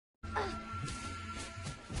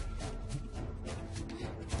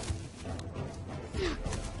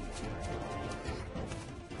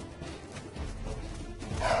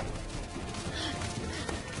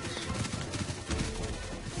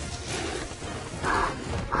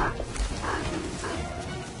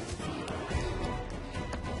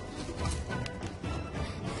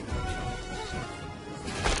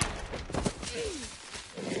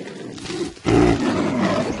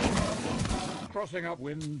crossing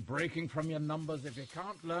upwind, breaking from your numbers. If you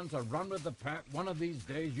can't learn to run with the pack, one of these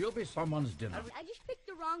days you'll be someone's dinner. I just picked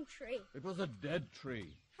the wrong tree. It was a dead tree.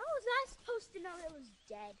 How was I supposed to know it was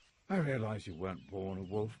dead? I realize you weren't born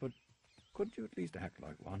a wolf, but couldn't you at least act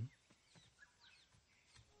like one?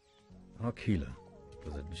 Akela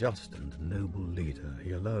was a just and noble leader.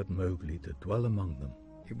 He allowed Mowgli to dwell among them.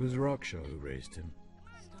 It was Raksha who raised him.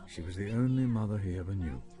 She was the only mother he ever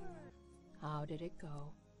knew. How did it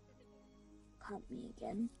go? Caught me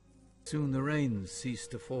again. Soon the rains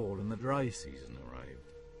ceased to fall and the dry season arrived.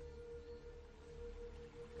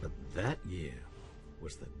 But that year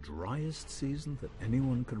was the driest season that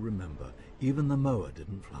anyone could remember. Even the moa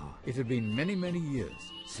didn't flower. It had been many, many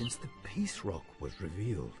years since the Peace Rock was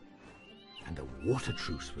revealed and a water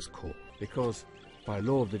truce was called. Because, by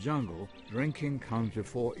law of the jungle, drinking comes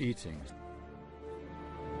before eating.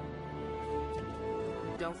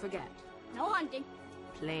 Don't forget, No hunting.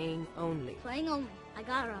 playing only. Playing only. I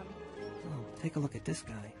got it, Robbie. Oh, take a look at this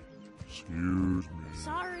guy. Excuse me.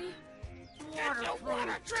 Sorry.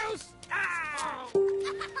 Water truce!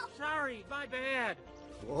 Sorry, my bad.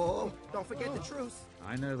 Whoa, don't forget the truce.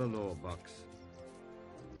 I know the law, Bucks.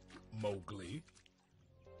 Mowgli,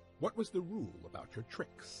 what was the rule about your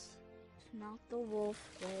tricks? It's not the wolf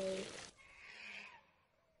way.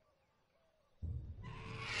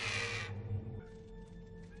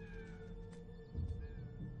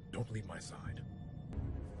 Don't leave my side.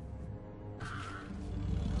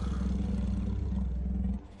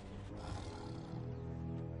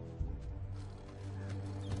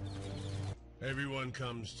 Everyone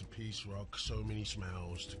comes to Peace Rock, so many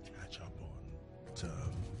smells to catch up on. But,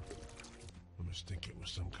 I must think it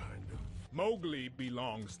was some kind of... Mowgli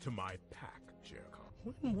belongs to my pack,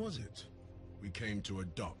 Jery. When was it? We came to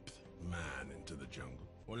adopt man into the jungle.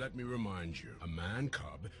 Well, let me remind you, a man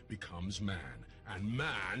cub becomes man, and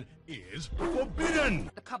man is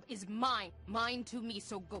forbidden! The cub is mine. Mine to me,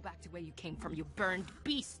 so go back to where you came from, you burned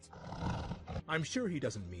beast. I'm sure he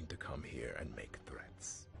doesn't mean to come here and make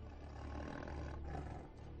threats.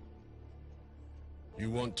 You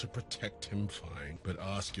want to protect him, fine, but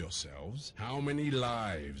ask yourselves, how many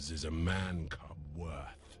lives is a man cub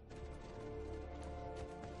worth?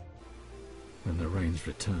 When the rains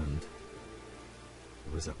returned,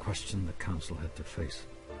 it was a question the council had to face.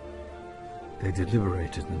 They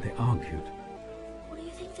deliberated and they argued. What do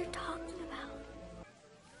you think they're talking about?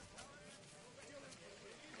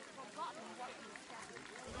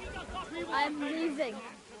 I'm leaving.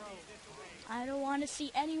 I don't want to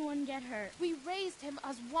see anyone get hurt. We raised him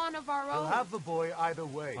as one of our I'll own. have the boy either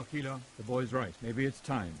way. Akela, the boy's right. Maybe it's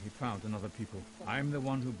time he found another people. I'm the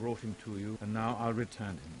one who brought him to you, and now I'll return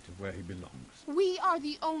him to where he belongs. We are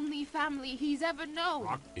the only family he's ever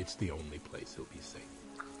known. It's the only place he'll be safe.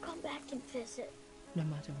 I'll come back and visit. No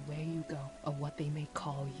matter where you go or what they may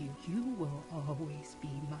call you, you will always be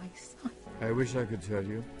my son. I wish I could tell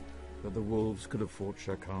you that the wolves could have fought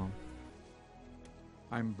Sher Khan.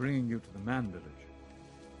 I'm bringing you to the man village.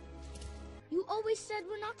 You always said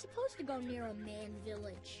we're not supposed to go near a man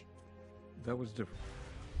village. That was different.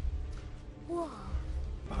 Whoa.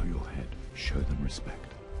 Bow your head. Show them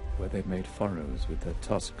respect. Where they made furrows with their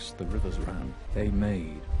tusks, the rivers ran. They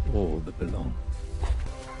made all that belong.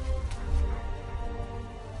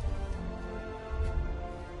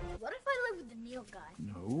 What if I live with the Neil guy?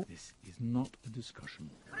 No, this is not a discussion.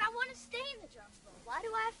 But I want to stay in the jungle. Why do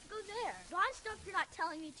I have to go there? Ron stuff you're not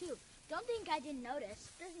telling me too. Don't think I didn't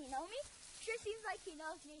notice. Does he know me? Sure seems like he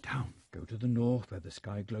knows me. Down. Go to the north where the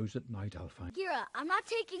sky glows at night. I'll find... Gira, I'm not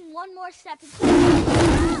taking one more step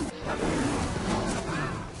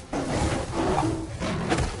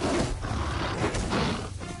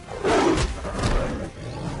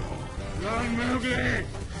Run, Mowgli!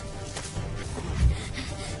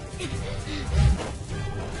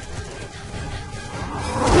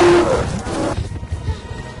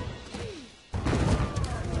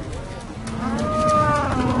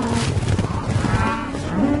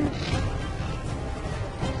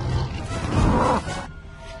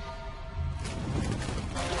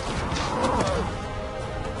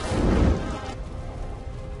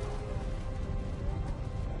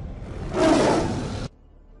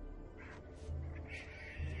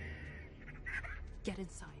 Get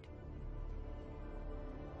inside.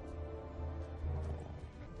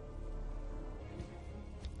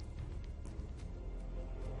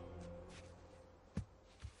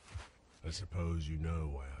 I suppose you know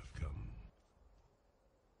why I've come.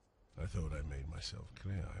 I thought I made myself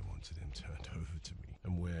clear. I wanted him turned over to me.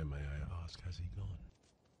 And where, may I ask, has he gone?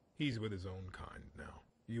 He's with his own kind now.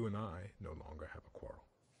 You and I no longer have a quarrel.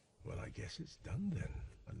 Well, I guess it's done then.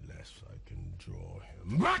 Unless I can draw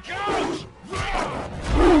him back out!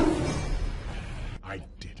 I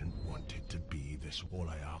didn't want it to be this. All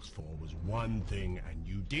I asked for was one thing, and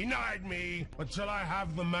you denied me. Until I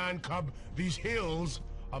have the man cub, these hills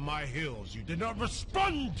are my hills. You did not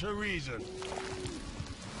respond to reason.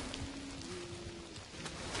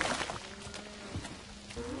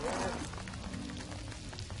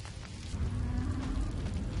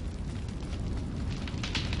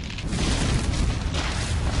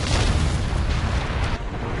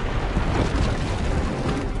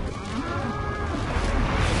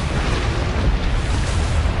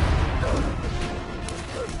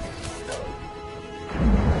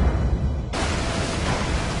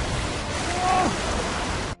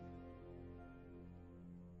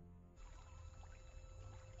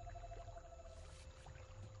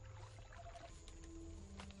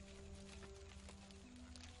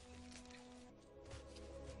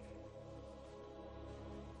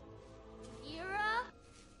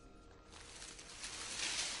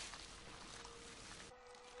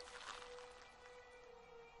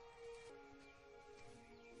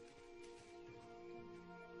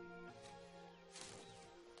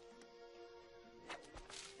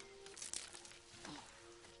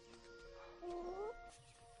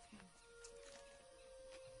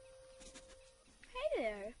 Hey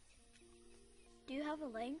there. Do you have a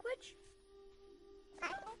language?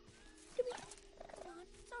 Come on,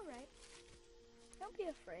 it's all right. Don't be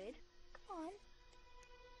afraid. Come on.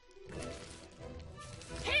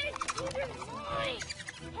 Hey, those are mine!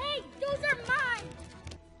 Hey, those are mine!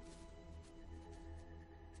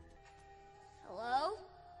 Hello?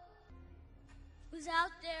 Who's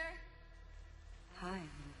out there? Hi,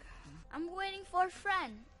 Luca. I'm waiting for a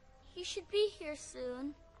friend. He should be here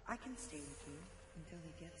soon. I can stay with you until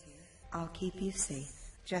he gets here. I'll keep you safe.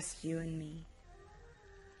 Just you and me.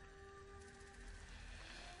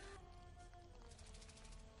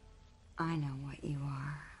 I know what you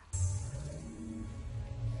are.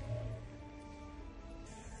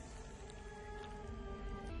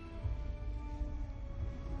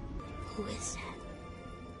 Who is that?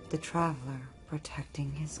 The traveler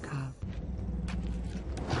protecting his cub.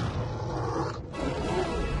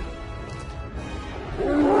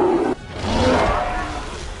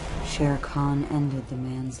 Sher Khan ended the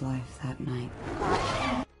man's life that night.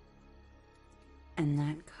 And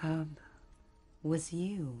that cub was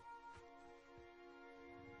you.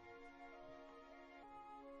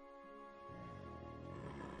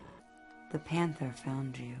 The panther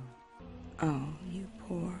found you. Oh, you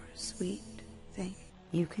poor, sweet thing.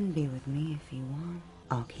 You can be with me if you want.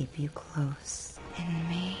 I'll keep you close in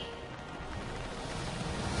me.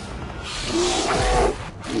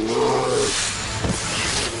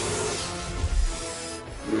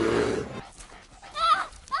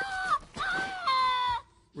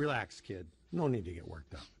 Relax, kid. No need to get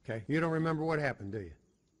worked up, okay? You don't remember what happened, do you?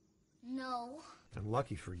 No. And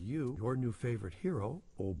lucky for you, your new favorite hero,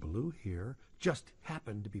 Old Blue here, just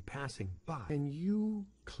happened to be passing by. And you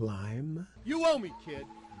climb? You owe me, kid.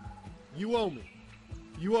 You owe me.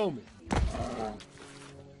 You owe me.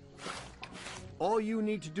 All you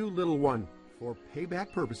need to do, little one, for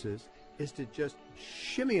payback purposes, is to just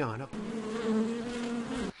shimmy on up.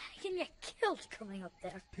 I can get killed coming up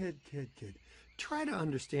there. Kid. Try to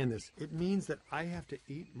understand this. It means that I have to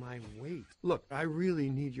eat my weight. Look, I really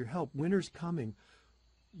need your help. Winter's coming.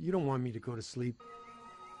 You don't want me to go to sleep.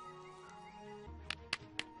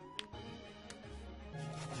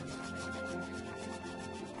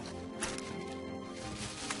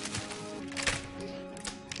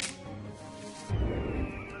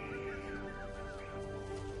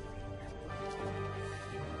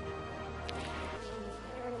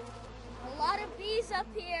 A lot of bees up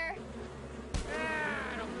here.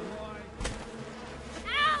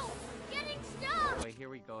 Ow! Getting stung! Wait, here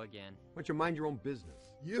we go again. Why don't you mind your own business?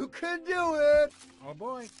 You can do it! Oh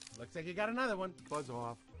boy, looks like you got another one. Buzz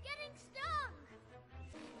off. Getting stung!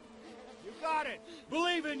 You got it!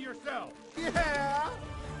 Believe in yourself! Yeah!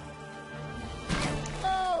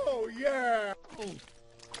 Oh, yeah! Oh.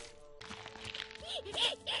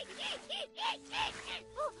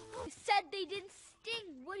 You said they didn't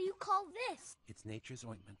sting. What do you call this? It's nature's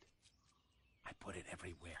ointment. I put it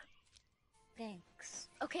everywhere. Thanks.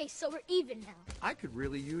 Okay, so we're even now. I could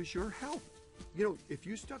really use your help. You know, if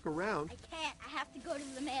you stuck around... I can't. I have to go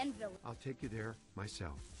to the man village. I'll take you there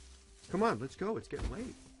myself. Come on, let's go. It's getting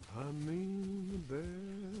late. I mean the bare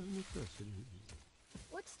necessities.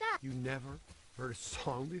 What's that? You never heard a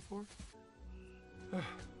song before?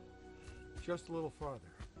 Just a little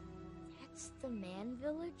farther. That's the man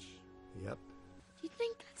village? Yep. Do you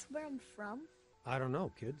think that's where I'm from? I don't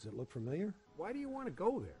know, kids. Does it look familiar? Why do you want to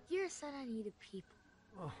go there? You said I needed people.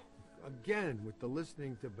 Oh, again, with the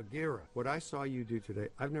listening to Bagheera. What I saw you do today,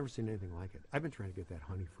 I've never seen anything like it. I've been trying to get that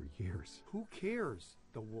honey for years. Who cares?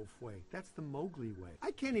 The wolf way. That's the Mowgli way.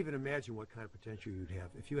 I can't even imagine what kind of potential you'd have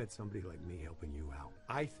if you had somebody like me helping you out.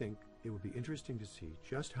 I think it would be interesting to see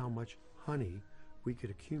just how much honey we could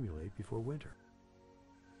accumulate before winter.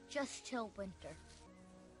 Just till winter.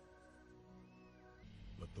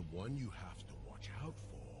 But the one you have to watch out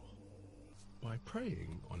for by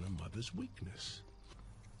preying on a mother's weakness.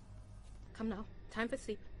 Come now, time for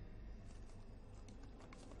sleep.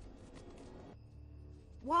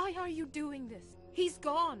 Why are you doing this? He's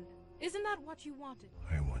gone. Isn't that what you wanted?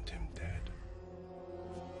 I want him dead.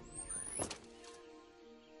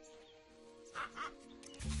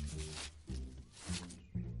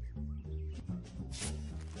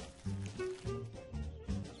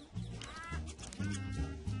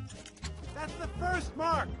 That's the first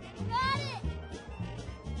mark! Got it!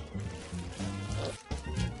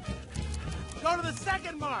 Go to the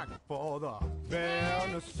second mark! For the bare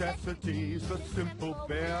necessities, the simple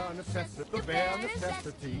bare necessities, the bare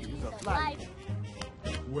necessities of life.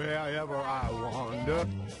 Wherever I wander,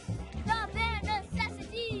 The bare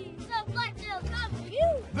necessities of life will come to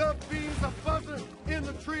you. the bees are buzzing in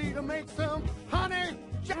the tree to make some honey.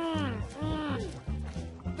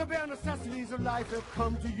 The bare necessities of life have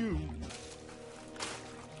come to you.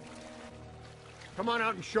 Come on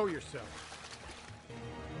out and show yourself.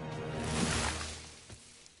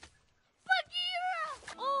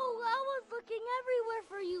 Bagheera! Oh, I was looking everywhere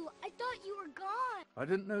for you. I thought you were gone. I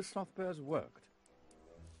didn't know sloth bears worked.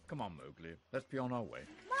 Come on, Mowgli. Let's be on our way.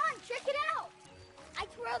 Come on, check it out. I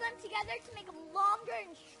twirl them together to make them longer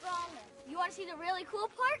and stronger. You want to see the really cool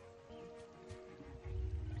part?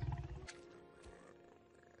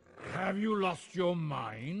 Have you lost your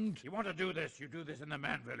mind? You want to do this, you do this in the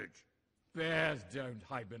man village. Bears don't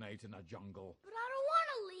hibernate in a jungle. But I don't want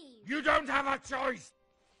to leave. You don't have a choice!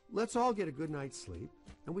 Let's all get a good night's sleep,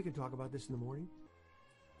 and we can talk about this in the morning.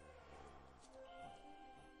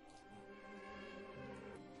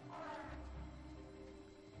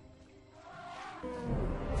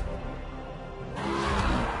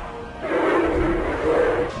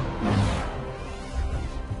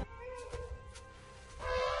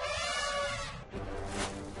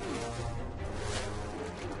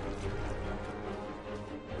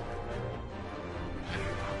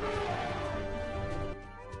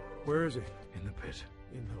 Where is he? In the pit.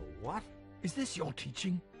 In the what? Is this your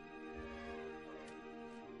teaching?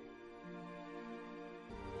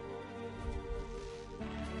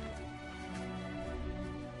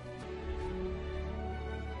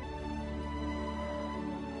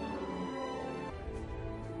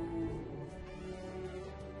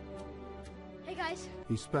 Hey, guys.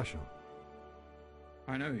 He's special.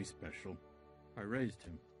 I know he's special. I raised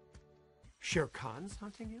him. Shere Khan's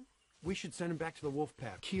hunting him? We should send him back to the wolf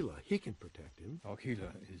pack. Keela, he can protect him. Akila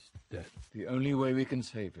is dead. The only way we can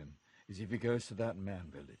save him is if he goes to that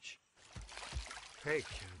man village. Hey,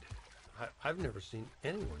 kid. I've never seen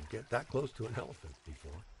anyone get that close to an elephant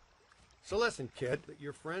before. So listen, kid, that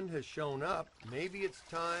your friend has shown up. Maybe it's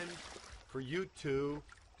time for you two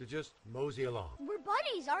to just mosey along. We're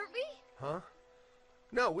buddies, aren't we? Huh?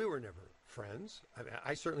 No, we were never friends.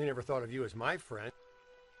 I certainly never thought of you as my friend.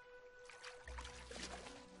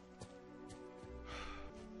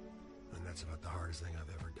 And that's about the hardest thing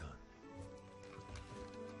I've ever done.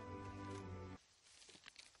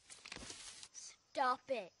 Stop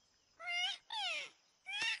it.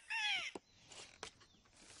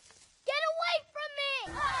 Get away from me!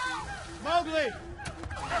 Mowgli!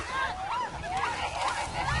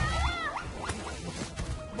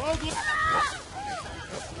 Mowgli!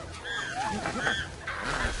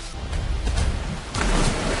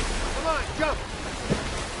 Come on, jump!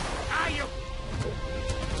 Ah, you!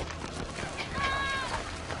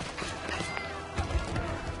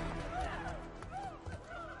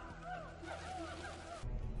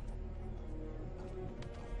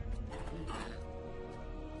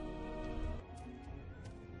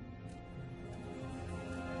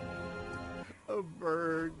 A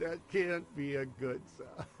bird, that can't be a good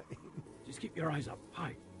sign. Just keep your eyes up.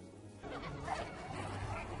 High.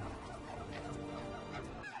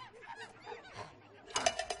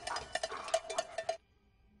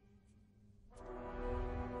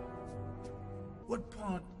 What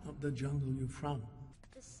part of the jungle you from?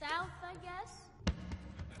 The south, I guess?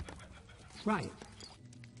 Right.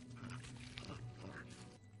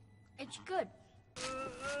 It's good.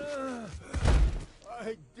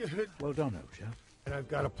 I did it. Well done, Oja. And I've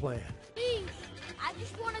got a plan. Please, I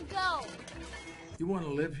just want to go. You want to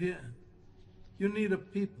live here? You need a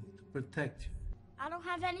people to protect you. I don't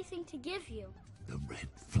have anything to give you. The red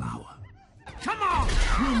flower. Come on!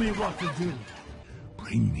 Tell me what to do.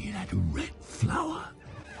 Bring me that red flower.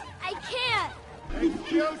 I can't!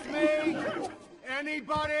 Excuse me?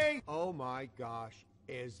 Anybody? Oh my gosh.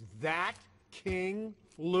 Is that King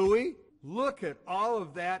Louis? Look at all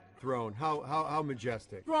of that throne. How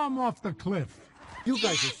majestic. Throw him off the cliff. You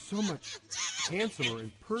guys are so much handsomer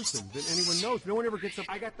in person than anyone knows. No one ever gets up.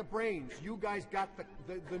 I got the brains. You guys got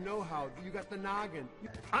the know-how. You got the noggin.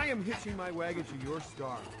 I am hitching my wagon to your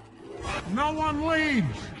star. No one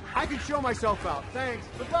leaves! I can show myself out. Thanks.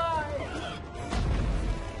 Goodbye.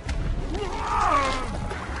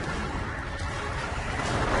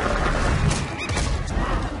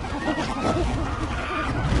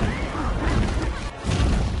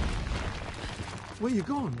 Where you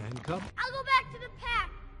going, man cub? I'll go back to the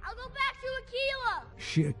pack. I'll go back to Aquila.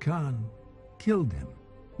 Sher Khan killed him.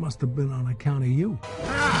 Must have been on account of you.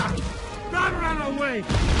 Don't run away!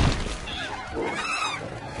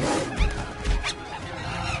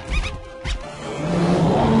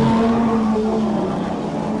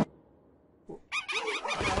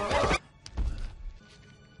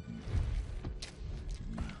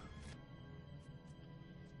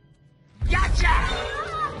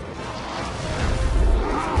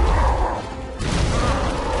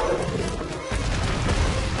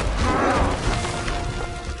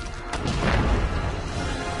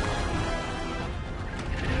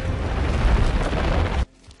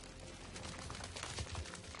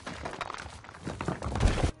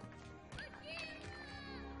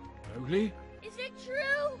 Mowgli? Is it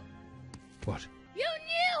true? What? You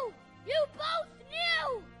knew! You both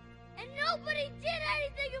knew! And nobody did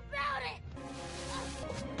anything about it!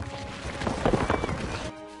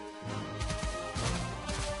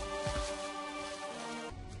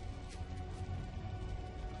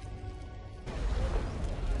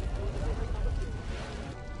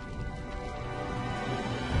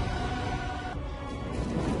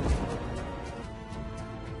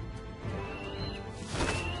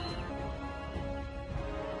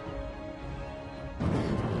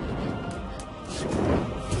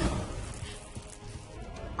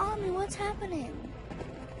 Ami, what's happening?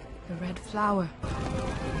 The red flower.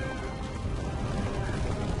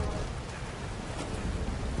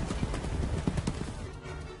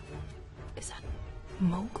 Is that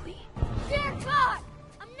Mowgli? Dear God!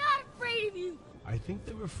 I'm not afraid of you! I think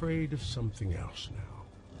they're afraid of something else now.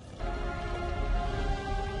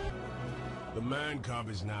 The man cub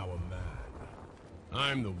is now a man.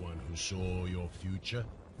 I'm the one who saw your future.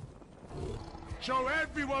 Show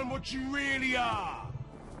everyone what you really are!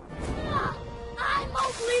 I'm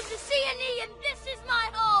Mowgli the Siamese, and this is my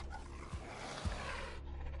home!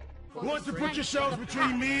 Want to put yourselves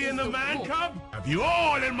between me and the man cub? Have you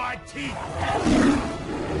all in my teeth?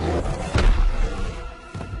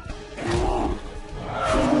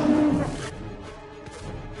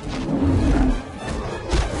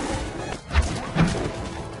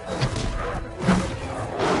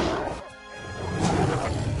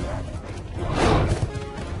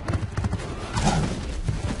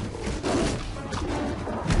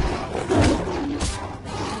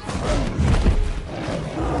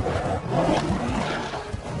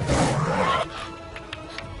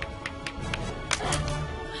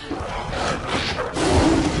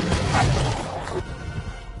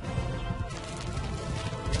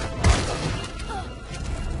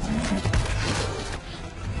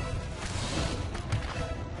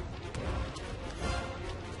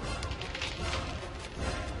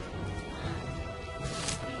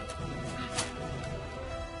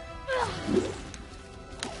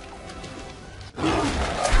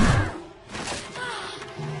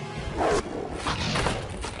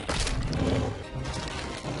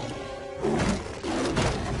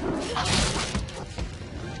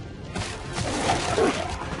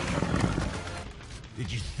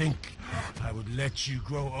 Did you think I would let you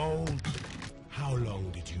grow old? How long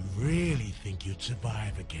did you really think you'd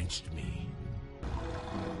survive against me?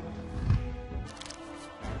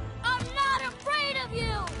 I'm not afraid of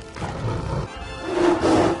you!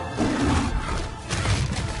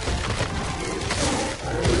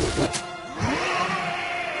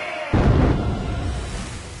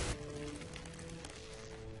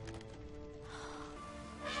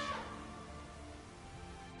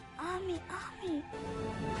 Ami.